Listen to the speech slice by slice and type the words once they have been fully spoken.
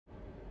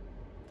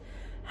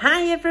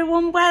Hi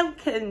everyone,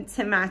 welcome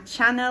to my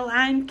channel.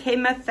 I'm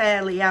Kim, a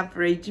fairly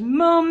average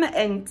mum,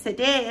 and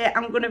today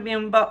I'm going to be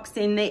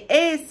unboxing the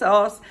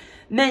ASOS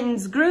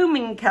men's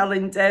grooming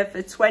calendar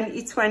for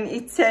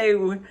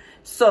 2022.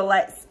 So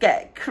let's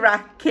get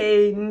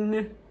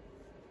cracking.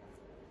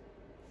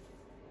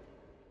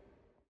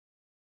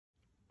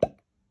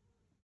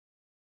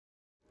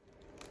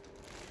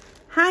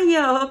 Hi,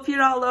 I hope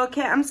you're all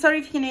okay. I'm sorry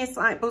if you can hear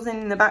slight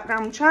buzzing in the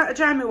background. I'm trying to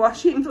dry my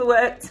washing for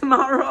work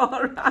tomorrow,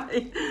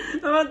 alright?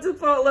 I had to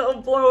put a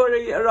little blower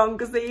heater on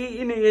because the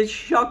heating here is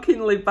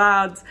shockingly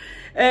bad.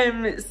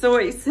 So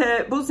it's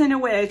buzzing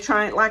away,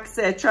 like I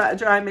say, try to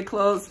dry my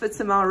clothes for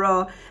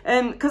tomorrow.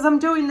 Because I'm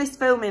doing this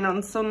filming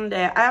on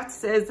Sunday. I have to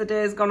say, as the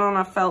day's gone on,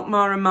 I've felt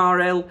more and more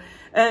ill.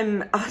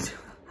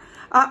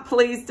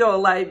 Please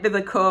don't let it be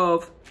the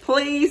cove.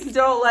 Please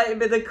don't let it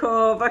be the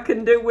cove. I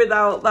can do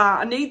without that.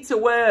 I need to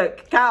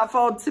work. Can't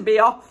afford to be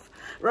off.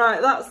 Right,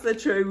 that's the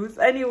truth.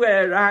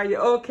 Anyway, right,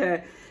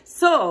 okay.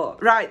 So,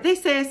 right,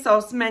 this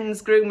ASOS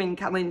men's grooming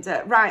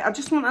calendar. Right, I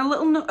just want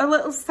a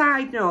little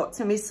side note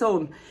to my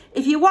son.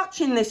 If you're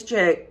watching this,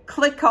 Jake,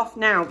 click off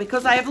now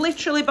because I have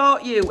literally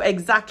bought you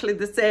exactly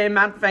the same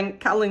advent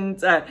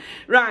calendar.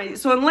 Right,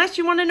 so unless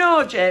you want to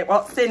know, Jake,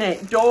 what's in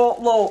it,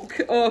 don't look.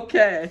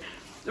 Okay.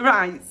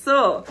 Right,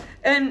 so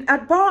I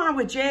bought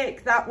our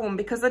Jake that one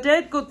because I'd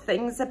heard good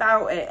things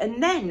about it,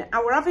 and then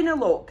I were having a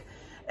look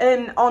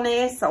on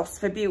ASOS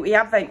for beauty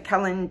advent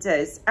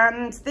calendars,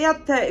 and they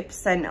had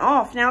 30%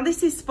 off. Now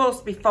this is supposed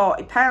to be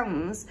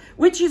 £40,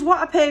 which is what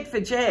I paid for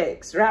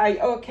Jake's,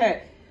 right?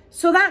 Okay,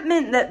 so that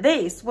meant that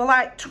this were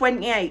like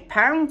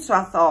 £28. So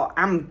I thought,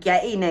 I'm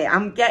getting it,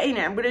 I'm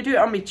going to do it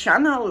on my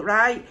channel,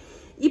 right?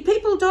 You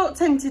people don't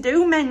tend to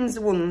do men's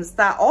ones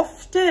that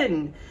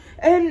often.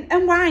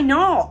 And why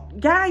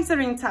not? Guys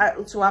are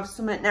entitled to have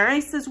something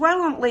nice as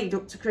well on lead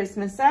up to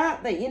Christmas,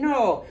 aren't they? You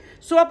know.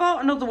 So I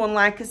bought another one,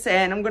 like I say,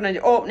 and I'm going to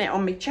open it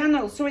on my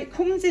channel. So it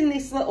comes in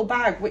this little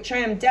bag, which I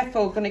am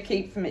defo going to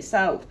keep for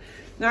myself.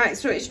 Right,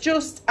 so it's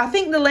just, I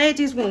think the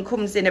ladies one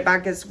comes in a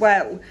bag as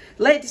well.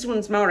 Ladies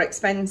one's more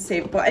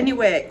expensive. But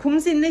anyway, it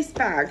comes in this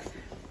bag.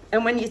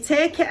 And when you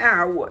take it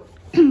out...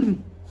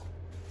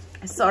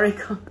 Sorry,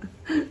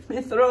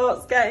 my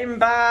throat's getting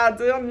bad.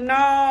 Oh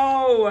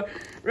no!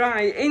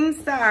 Right,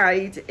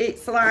 inside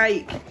it's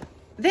like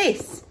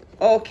this,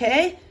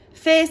 okay?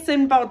 Face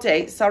and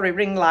body. Sorry,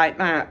 ring light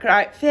mark.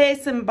 Right,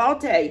 face and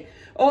body.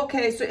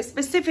 Okay, so it's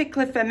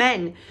specifically for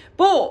men.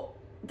 But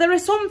there are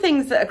some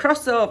things that are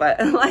crossover.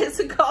 Unless,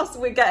 of course,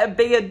 we get a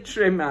beard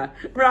trimmer.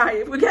 Right,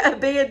 if we get a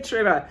beard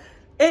trimmer,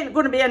 ain't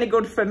going to be any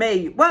good for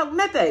me. Well,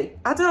 maybe.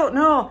 I don't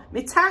know.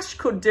 My Tash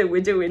could do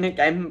with doing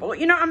again, but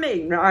you know what I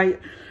mean, right?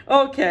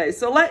 Okay,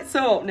 so let's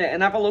open it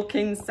and have a look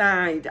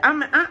inside.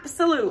 I'm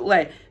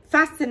absolutely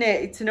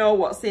fascinated to know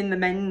what's in the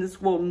men's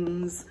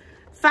ones.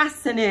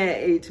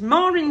 Fascinated.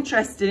 More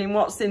interested in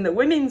what's in the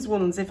women's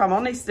ones, if I'm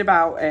honest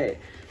about it.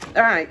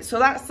 All right, so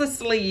that's the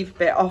sleeve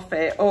bit off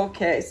it.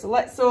 Okay, so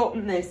let's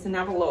open this and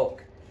have a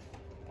look.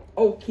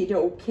 Okie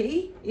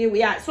dokie. Here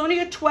we are. It's only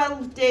a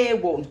 12-day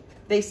one,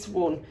 this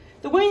one.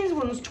 The women's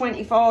one's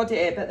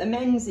 24-day, but the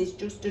men's is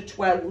just a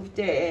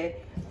 12-day.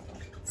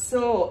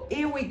 So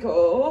here we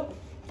go.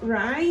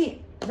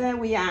 Right, there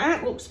we are.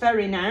 It looks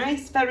very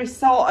nice. Very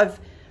sort of,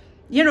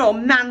 you know,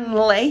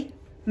 manly,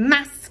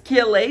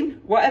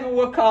 masculine, whatever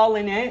we're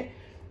calling it.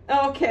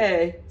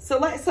 Okay, so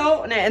let's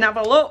open it and have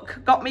a look.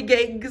 Got me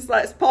gigs.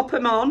 Let's pop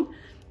them on.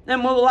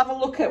 And we'll have a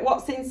look at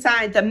what's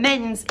inside the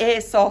men's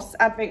ASOS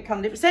advent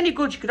calendar. If it's any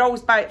good, you could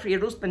always buy it for your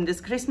husband as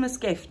a Christmas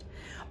gift.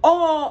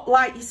 Or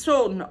like your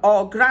son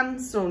or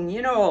grandson,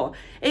 you know.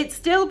 It'd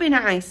still be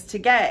nice to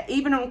get,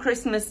 even on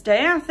Christmas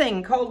Day, I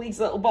think, all these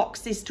little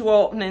boxes to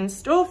open and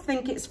stuff.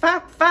 Think it's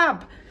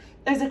fab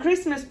as a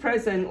Christmas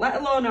present, let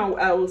alone how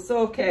else.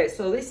 Okay,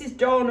 so this is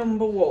door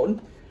number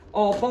 1,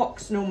 or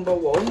box number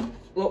 1.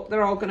 Look,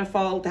 they're all going to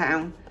fall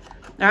down.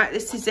 All right,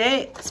 this is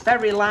it. It's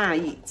very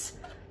light.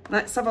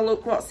 Let's have a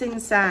look what's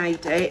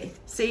inside it.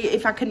 See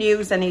if I can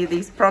use any of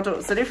these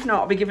products. And if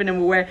not, I'll be giving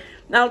them away.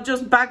 I'll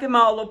just bag them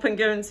all up and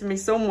give them to my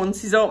son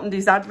once he's opened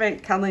his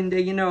advent calendar,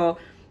 you know.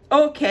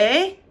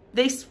 Okay,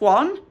 this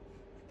one.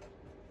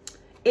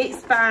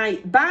 It's by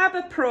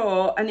Barber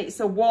Pro and it's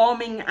a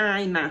warming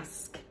eye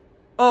mask.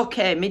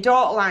 Okay, my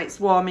daughter likes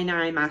warming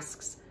eye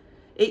masks.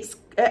 It's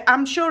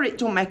I'm sure it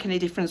don't make any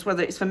difference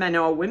whether it's for men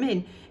or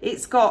women.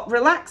 It's got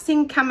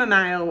relaxing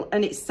chamomile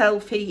and it's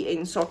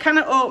self-heating. So I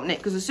cannot open it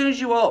because as soon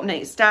as you open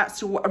it, it starts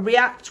to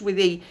react with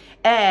the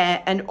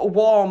air and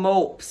warm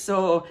up.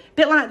 So a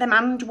bit like them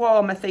hand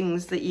warmer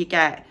things that you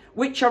get,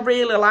 which I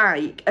really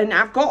like. And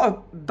I've got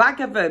a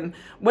bag of them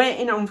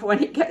waiting on for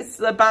when it gets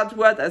to the bad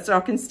weather so I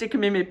can stick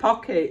them in my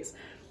pockets.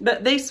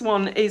 But this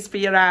one is for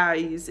your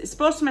eyes. It's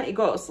supposed to make you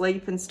go to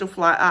sleep and stuff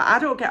like that. I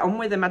don't get on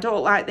with them. I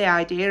don't like the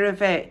idea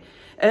of it.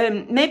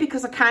 Maybe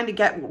because I kind of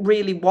get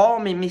really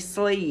warm in my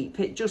sleep.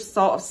 It just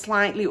sort of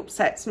slightly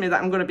upsets me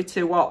that I'm going to be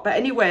too hot. But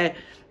anyway,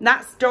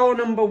 that's door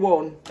number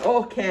 1.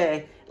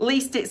 Okay, at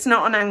least it's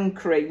not an hand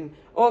cream.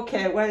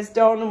 Okay, where's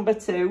door number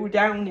 2?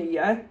 Down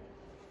here.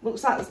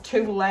 Looks like there's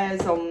 2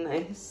 layers on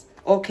this.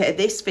 Okay,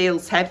 this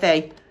feels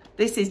heavy.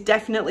 This has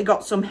definitely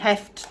got some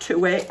heft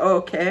to it.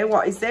 Okay,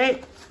 what is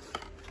it?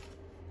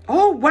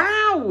 Oh,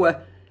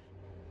 wow.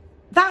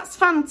 That's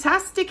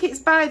fantastic. It's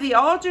by The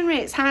Ordinary.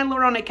 It's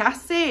hyaluronic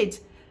acid.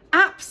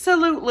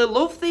 Absolutely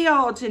love The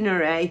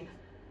Ordinary.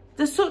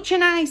 They're such a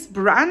nice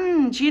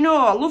brand, you know.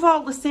 I love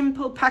all the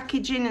simple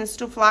packaging and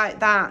stuff like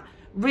that.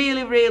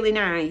 Really, really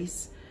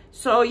nice.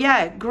 So,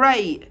 yeah,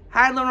 great.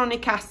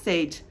 Hyaluronic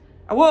acid.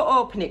 I won't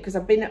open it because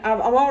I'm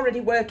already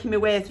working my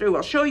way through.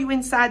 I'll show you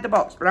inside the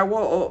box, but I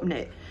won't open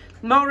it.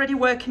 I'm already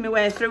working my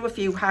way through a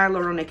few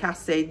hyaluronic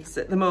acids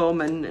at the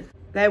moment.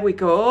 There we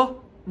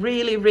go.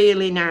 Really,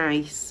 really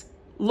nice.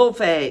 Love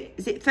it.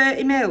 Is it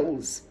 30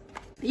 mils?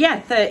 Yeah,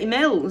 30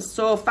 mils.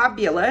 So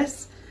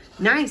fabulous.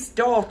 Nice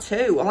door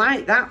too. I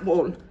like that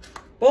one.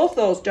 Both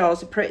those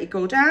doors are pretty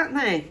good, aren't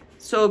they?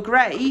 So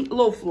great.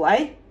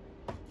 Lovely.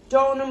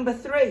 Door number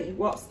 3.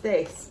 What's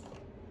this?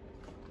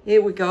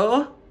 Here we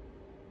go.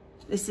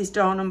 This is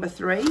door number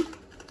 3.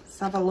 Let's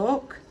have a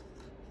look.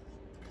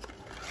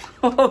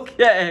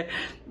 Okay.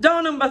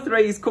 Door number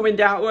 3 is coming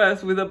down to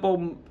earth with a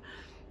bump.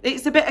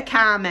 It's a bit of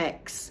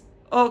Carmex.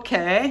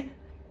 Okay.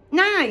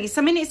 Nice.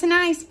 I mean, it's a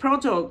nice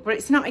product, but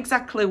it's not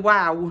exactly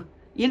wow,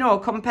 you know,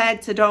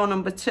 compared to door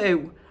number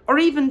 2 or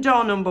even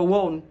door number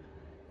 1.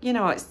 You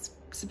know, it's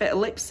a bit of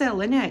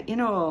Lipsil, isn't it? You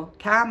know,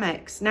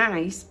 Carmex,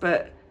 nice,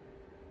 but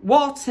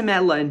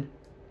watermelon.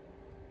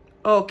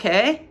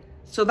 Okay.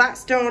 So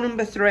that's door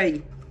number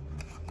 3.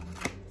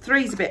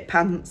 3's a bit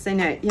pants, isn't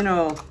it? You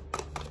know,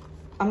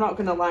 I'm not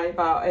going to lie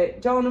about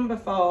it. Door number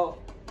 4.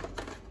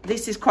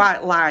 This is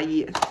quite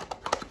light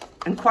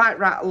and quite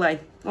rattly.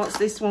 What's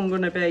this one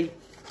going to be?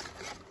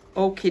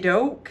 Okie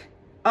doke.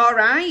 All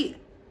right.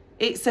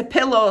 It's a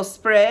pillow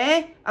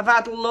spray. I've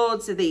had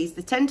loads of these.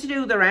 They tend to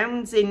do the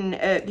rounds in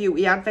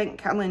beauty advent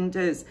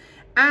calendars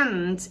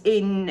and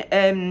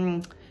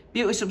in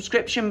beauty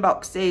subscription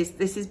boxes.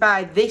 This is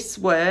by This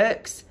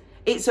Works.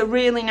 It's a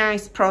really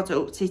nice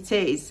product. It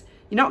is.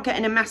 You're not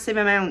getting a massive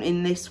amount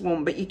in this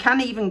one, but you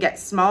can even get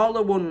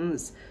smaller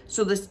ones.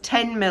 So there's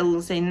 10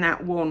 mils in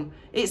that one.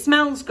 It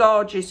smells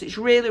gorgeous. It's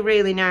really,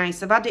 really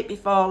nice. I've had it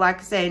before, like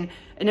I say,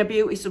 in a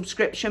beauty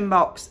subscription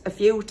box a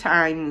few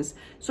times.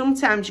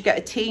 Sometimes you get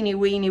a teeny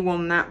weeny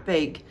one that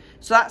big.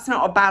 So that's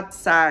not a bad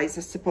size,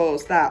 I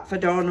suppose, that for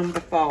door number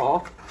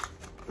 4.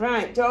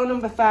 Right, door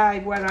number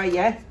 5, where are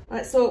you?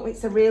 Let's hope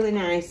it's a really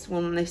nice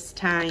one this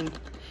time.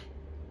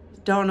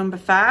 Door number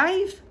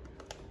 5.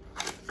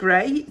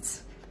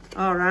 Great.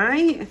 All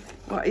right,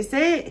 what is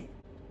it?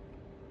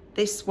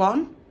 This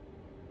one.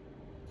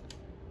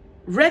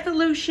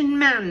 Revolution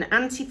Man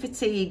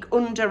Anti-Fatigue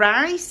Under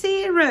Eye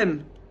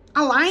Serum.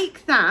 I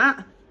like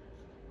that.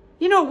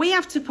 You know, we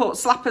have to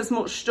slap as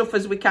much stuff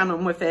as we can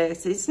on my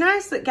face. It's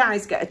nice that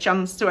guys get a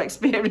chance to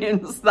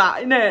experience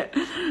that,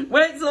 innit?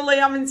 Wait till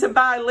they're having to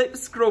buy lip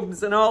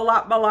scrubs and all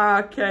that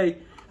malarkey.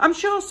 I'm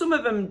sure some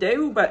of them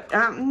do, but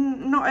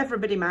not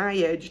everybody my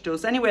age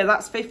does. Anyway,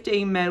 that's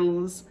 15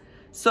 mils.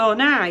 So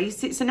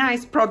nice. It's a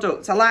nice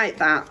product. I like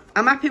that.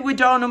 I'm happy with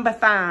door number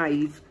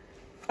 5.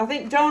 I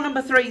think door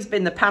number 3's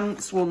been the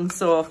pants one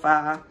so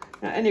far.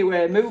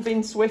 Anyway,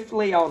 moving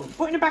swiftly on.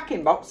 Putting it back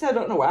in box. I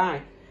don't know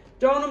why.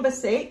 Door number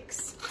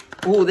 6.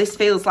 Oh, this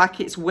feels like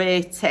it's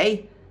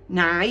weighty.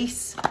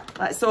 Nice.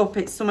 Let's hope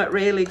it's something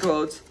really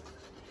good.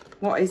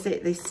 What is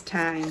it this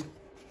time?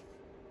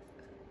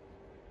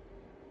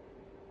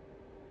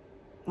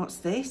 What's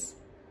this?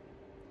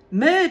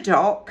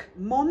 Murdoch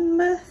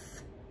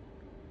Monmouth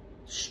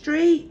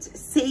Street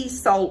Sea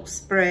Salt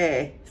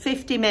Spray.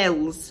 50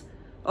 mils.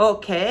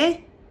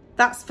 Okay.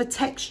 That's for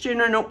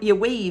texturing up your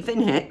weave,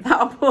 isn't it?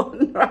 That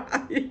one,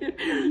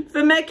 right?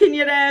 For making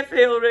your hair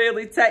feel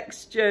really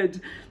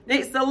textured.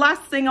 It's the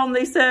last thing on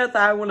this earth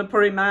I want to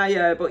put in my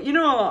hair. But, you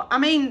know, I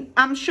mean,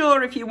 I'm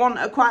sure if you want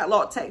quite a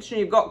lot of texture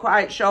and you've got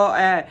quite short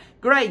hair,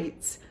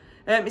 great.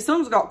 My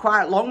son's got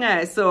quite long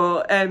hair,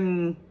 so,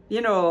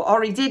 you know,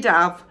 or he did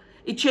have.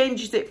 He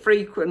changes it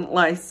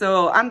frequently,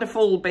 so, and a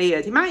full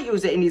beard. He might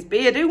use it in his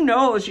beard, who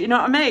knows, you know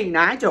what I mean?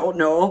 I don't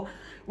know.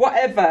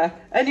 Whatever.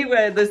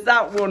 Anyway, there's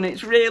that one.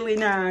 It's really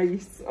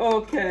nice.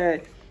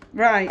 Okay.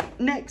 Right,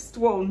 next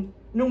one.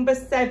 Number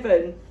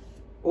 7.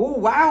 Oh,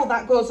 wow,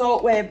 that goes all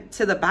the way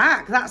to the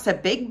back. That's a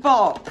big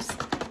box.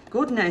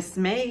 Goodness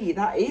me,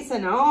 that is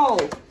an all.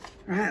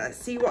 Right, let's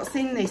see what's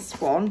in this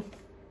one.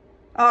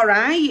 All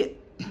right.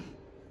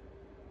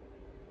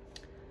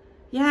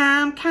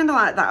 Yeah, I'm kind of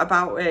like that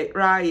about it.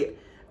 Right.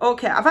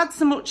 Okay, I've had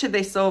so much of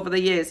this over the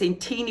years in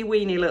teeny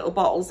weeny little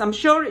bottles. I'm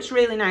sure it's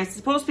really nice. It's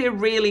supposed to be a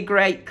really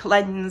great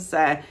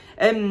cleanser.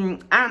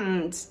 And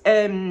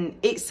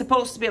it's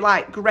supposed to be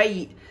like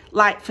great,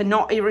 like for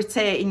not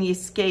irritating your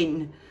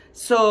skin.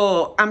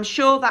 So I'm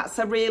sure that's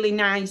a really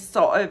nice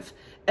sort of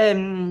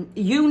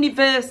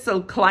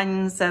universal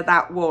cleanser,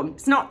 that one.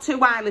 It's not too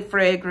highly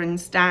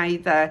fragranced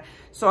either.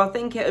 So I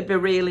think it would be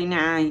really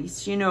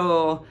nice, you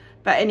know.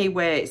 But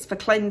anyway, it's for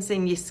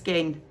cleansing your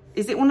skin.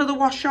 Is it one of the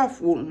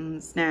wash-off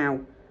ones now?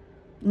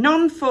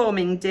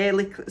 Non-foaming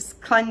daily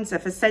cleanser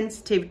for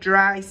sensitive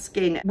dry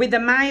skin with a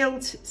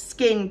mild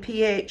skin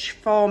pH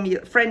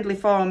friendly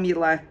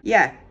formula.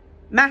 Yeah,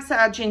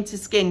 massage into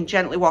skin,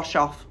 gently wash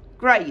off.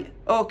 Great,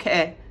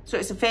 okay, so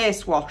it's a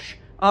face wash.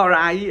 All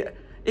right,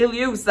 he'll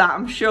use that,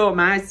 I'm sure,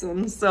 my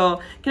son. So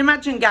can you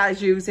imagine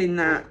guys using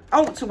that?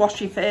 Oh, to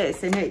wash your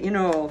face, innit, you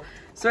know.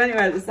 So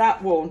anyway, there's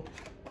that one.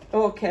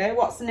 Okay,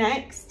 what's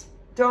next?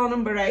 Door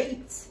number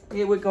 8.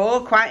 Here we go,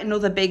 quite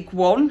another big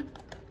one.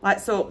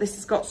 Let's hope this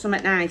has got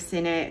something nice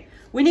in it.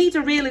 We need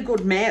a really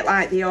good mate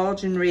like The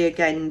Ordinary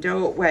again,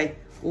 don't we?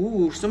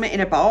 Ooh, something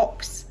in a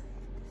box.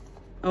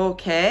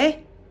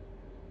 Okay.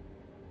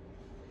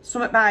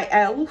 Something by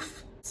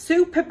Elf.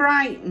 Super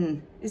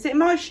Brighten. Is it a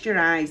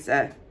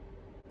moisturiser?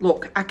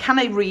 Look, I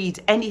can't read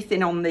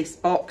anything on this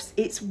box.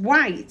 It's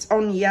white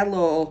on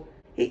yellow.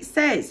 It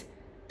says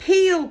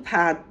peel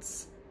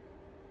pads.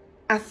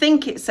 I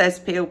think it says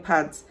peel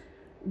pads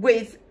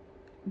with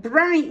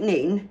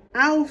brightening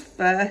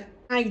alpha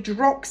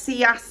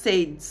hydroxy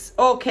acids.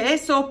 Okay,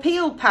 so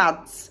peel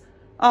pads.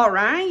 All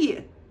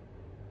right.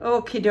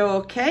 Okie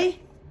dokie.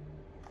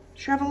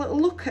 Should I have a little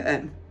look at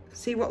them?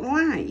 See what they're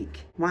like?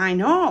 Why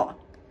not?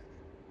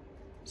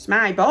 It's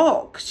my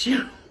box. You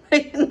know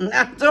what I mean?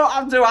 I don't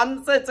have to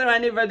answer to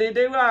anybody,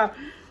 do I?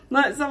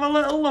 Let's have a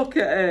little look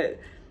at it.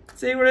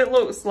 See what it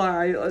looks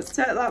like. Let's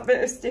take that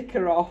bit of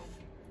sticker off.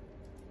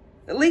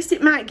 At least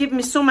it might give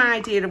me some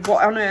idea of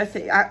what on earth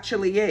it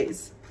actually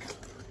is.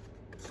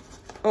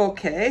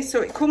 Okay,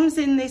 so it comes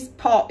in this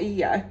pot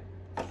here.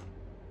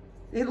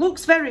 It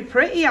looks very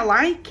pretty, I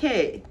like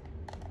it.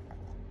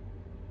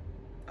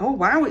 Oh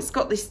wow, it's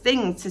got this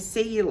thing to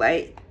seal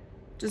it.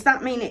 Does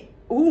that mean it?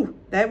 Oh,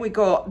 there we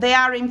go. They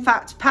are in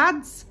fact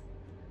pads.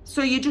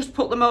 So you just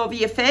put them over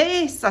your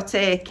face, I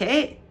take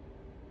it.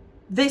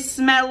 They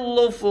smell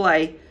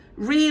lovely.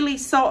 Really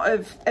sort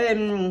of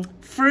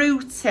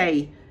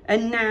fruity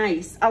and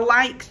nice. I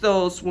like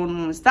those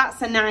ones.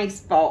 That's a nice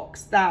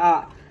box,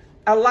 that.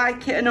 I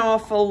like it an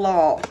awful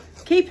lot.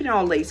 Keeping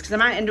all these because I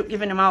might end up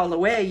giving them all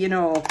away, you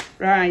know.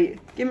 Right,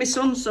 give me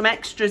some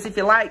extras if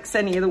he likes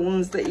any of the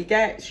ones that he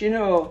gets, you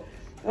know.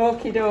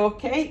 Okie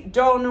dokie.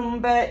 Door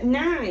number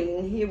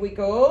 9. Here we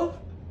go.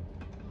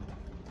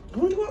 I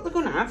wonder what they're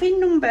going to have in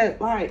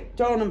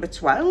door number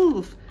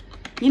 12.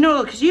 You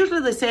know, because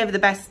usually they save the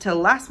best till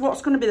last.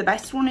 What's going to be the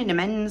best one in a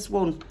men's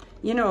one?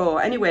 You know,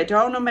 anyway,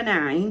 door number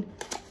 9.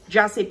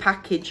 Jazzy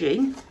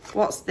packaging.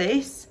 What's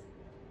this?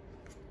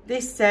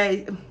 This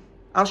says...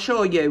 I'll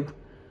show you.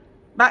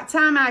 By the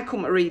time I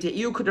come to read it,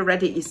 you could have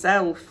read it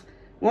yourself.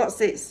 What's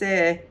it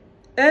say?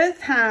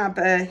 Earth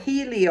Harbour,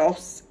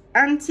 Helios,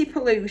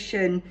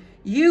 Anti-Pollution,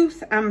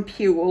 Youth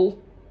Ampule,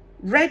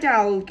 Red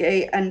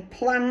Algae and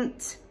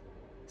Plant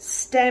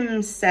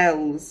Stem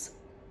Cells.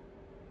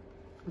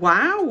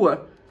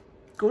 Wow.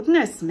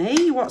 Goodness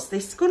me, what's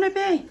this going to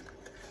be?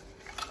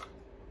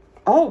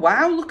 Oh,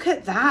 wow, look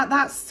at that.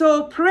 That's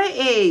so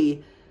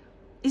pretty.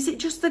 Is it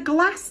just the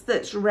glass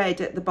that's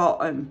red at the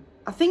bottom?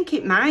 I think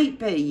it might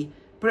be,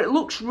 but it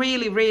looks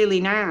really, really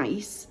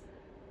nice.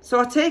 So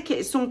I take it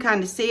as some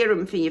kind of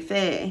serum for your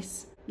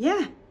face.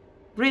 Yeah,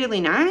 really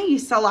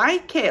nice. I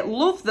like it.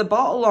 Love the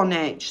bottle on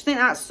it. Just think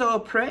that's so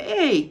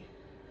pretty.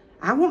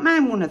 I wouldn't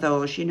mind one of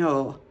those, you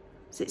know.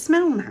 Does it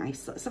smell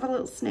nice? Let's have a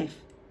little sniff.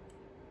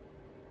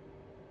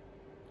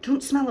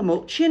 Don't smell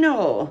much, you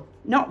know.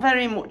 Not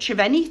very much of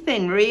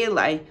anything,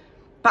 really.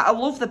 But I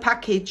love the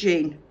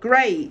packaging.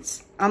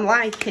 Great. I'm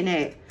liking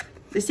it.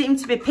 They seem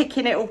to be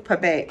picking it up a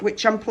bit,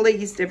 which I'm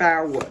pleased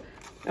about.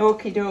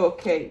 Okie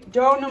dokie.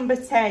 Door number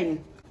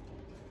 10.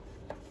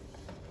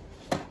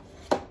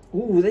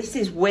 Ooh, this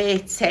is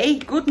weighty.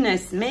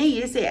 Goodness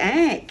me, is it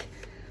heck?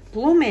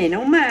 Blooming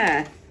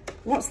Hummer.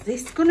 What's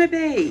this going to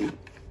be?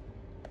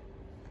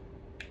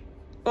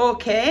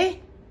 Okay.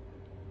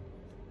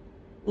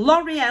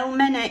 L'Oreal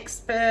Men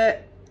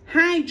Expert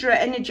Hydra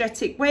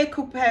Energetic Wake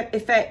Up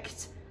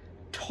Effect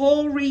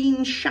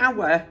Taurine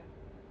Shower.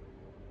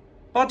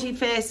 Body,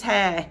 face,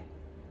 hair.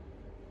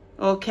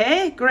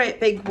 Okay, great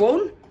big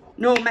one.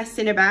 No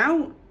messing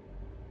about.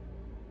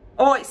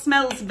 Oh, it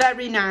smells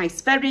very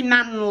nice. Very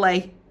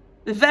manly.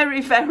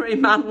 Very, very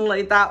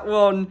manly, that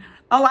one.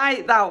 I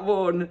like that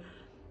one.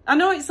 I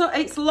know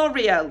it's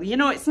L'Oreal. You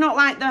know, it's not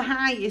like the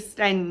highest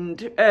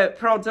end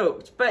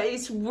product, but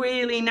it's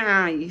really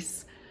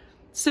nice.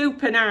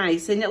 Super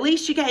nice. And at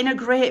least you're getting a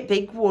great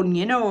big one,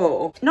 you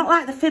know. Not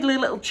like the fiddly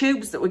little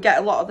tubes that we get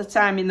a lot of the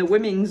time in the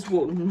women's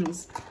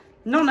ones.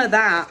 None of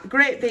that.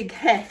 Great big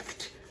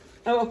heft.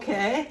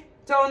 Okay.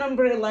 Door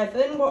number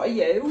 11. What are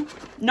you?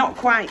 Not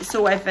quite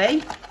so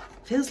heavy.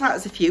 Feels like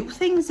there's a few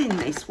things in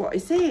this. What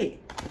is it?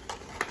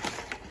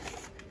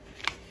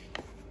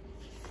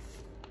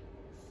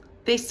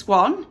 This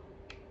one.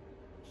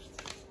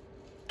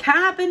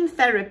 Carbon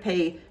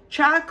Therapy.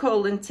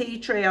 Charcoal and tea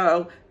tree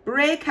oil.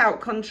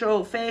 Breakout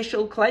Control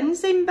Facial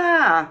Cleansing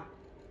Bar.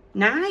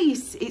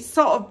 Nice. It's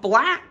sort of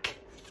black.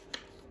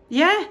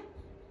 Yeah.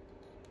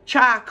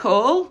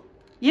 Charcoal.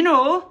 You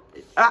know,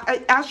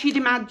 as you'd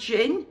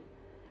imagine.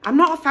 I'm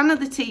not a fan of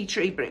the tea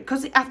tree brick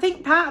because I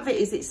think part of it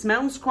is it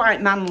smells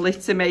quite manly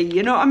to me,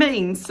 you know what I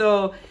mean?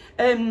 So,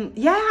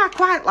 yeah, I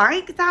quite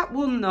like that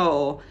one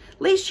though.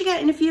 At least you're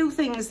getting a few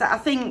things that I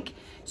think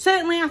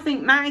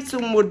my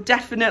son would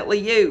definitely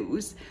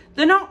use.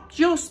 They're not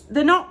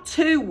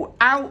too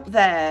out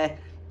there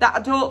that I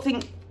don't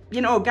think,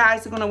 you know,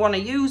 guys are going to want to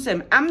use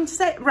them.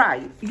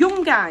 Right,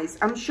 young guys,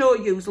 I'm sure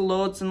use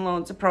loads and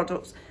loads of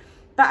products.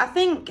 But I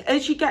think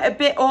as you get a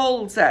bit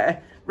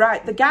older,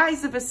 right, the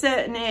guys of a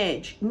certain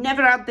age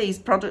never had these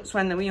products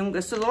when they were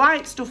younger. So they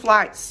like stuff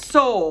like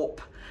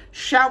soap,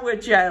 shower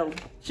gel. Do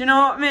you know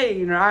what I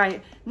mean,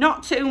 right?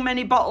 Not too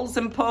many bottles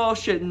and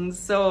potions.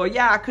 So,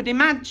 yeah, I could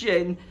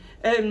imagine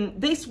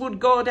this would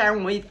go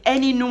down with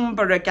any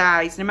number of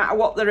guys, no matter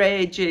what their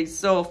age is.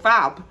 So,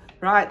 fab,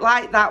 right?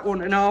 Like that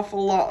one an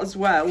awful lot as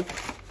well.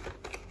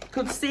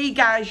 Could see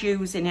guys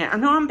using it. I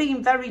know I'm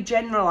being very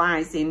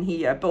generalising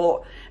here,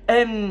 but,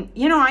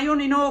 you know, I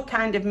only know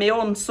kind of my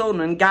own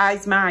son and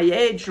guys my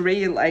age,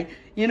 really.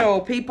 You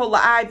know, people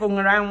that I've hung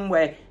around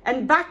with.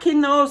 And back in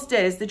those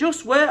days, there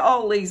just weren't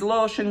all these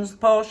lotions,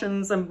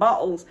 potions and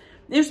bottles.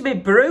 There used to be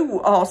brew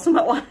or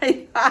something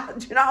like that.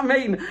 Do you know what I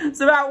mean?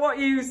 It's about what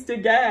you used to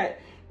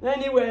get.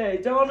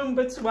 Anyway, door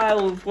number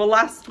 12, the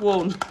last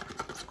one.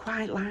 It's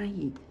quite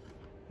light.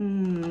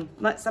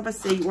 Let's have a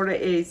see what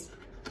it is.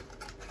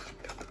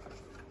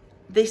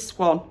 This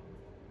one.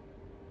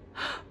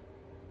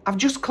 I've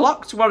just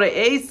clocked what it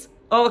is.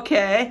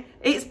 Okay.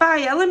 It's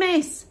by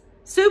Elemis.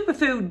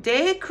 Superfood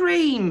Day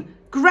Cream.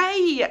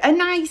 Great. A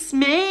nice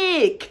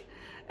make.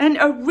 And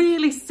a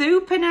really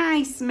super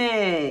nice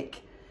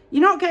make.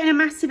 You're not getting a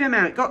massive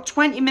amount. Got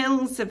 20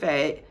 mils of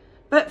it.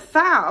 But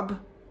fab.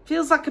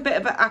 Feels like a bit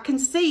of a... I can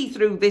see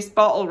through this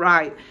bottle,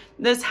 right?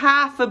 There's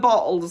half a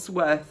bottle's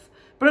worth.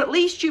 But at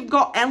least you've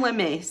got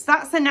Elemis.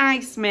 That's a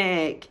nice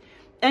make.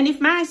 And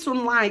if my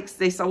son likes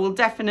this, I will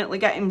definitely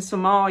get him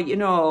some more, you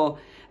know.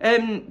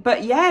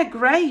 But yeah,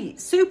 great.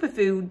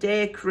 Superfood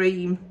Day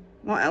Cream.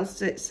 What else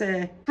does it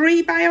say?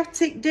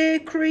 Prebiotic Day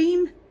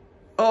Cream.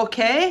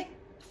 Okay.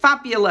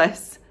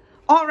 Fabulous.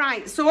 All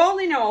right. So all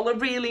in all, a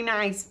really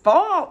nice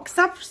box.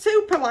 I've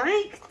super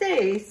liked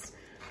this.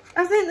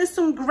 I think there's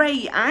some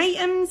great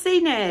items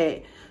in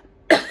it.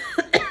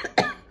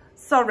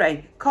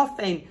 Sorry.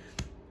 Coughing.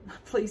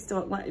 Please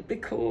don't let it be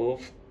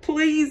cough.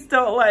 Please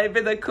don't let it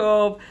be the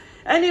cough.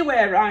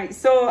 Anyway, right,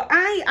 so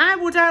I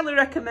would highly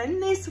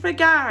recommend this for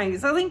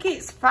guys. I think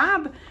it's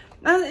fab.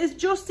 There's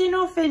just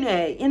enough in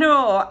it, you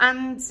know,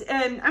 and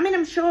I mean,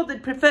 I'm sure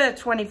they'd prefer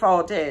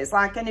 24 days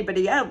like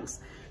anybody else.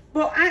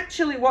 But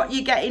actually what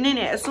you're getting in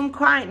it are some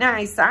quite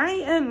nice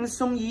items,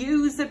 some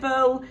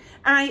usable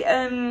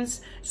items,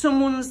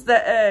 some ones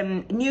that are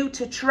new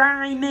to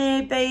try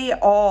maybe,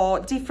 or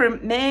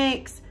different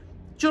makes.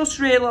 Just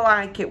really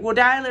like it. Would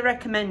highly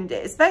recommend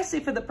it, especially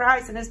for the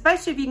price, and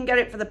especially if you can get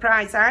it for the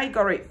price I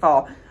got it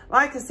for.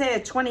 Like I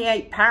say,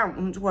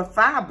 £28 were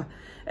fab.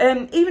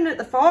 Even at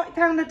the £40,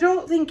 I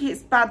don't think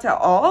it's bad at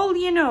all,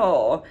 you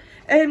know.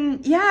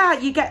 Yeah,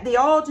 you get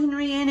the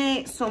ordinary in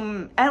it,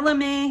 some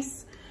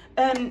Elemis,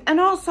 and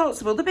all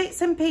sorts of other bits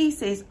and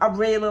pieces. I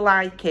really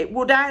like it.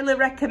 Would highly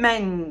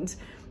recommend.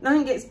 I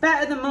think it's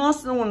better than most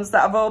of the ones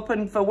that I've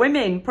opened for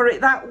women, put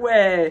it that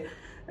way.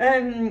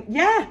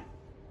 Yeah.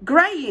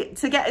 Great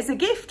to get as a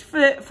gift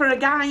for a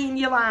guy in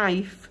your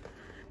life.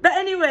 But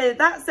anyway,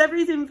 that's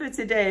everything for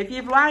today. If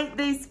you've liked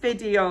this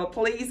video,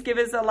 please give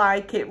us a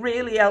like. It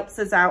really helps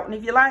us out. And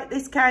if you like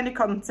this kind of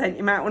content,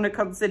 you might want to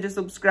consider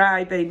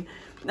subscribing.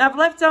 I've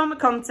left all my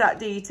contact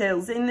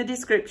details in the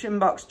description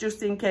box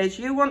just in case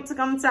you want to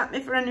contact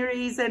me for any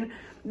reason.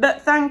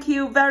 But thank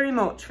you very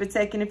much for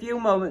taking a few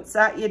moments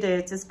out of your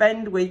day to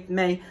spend with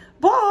me.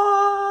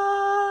 Bye!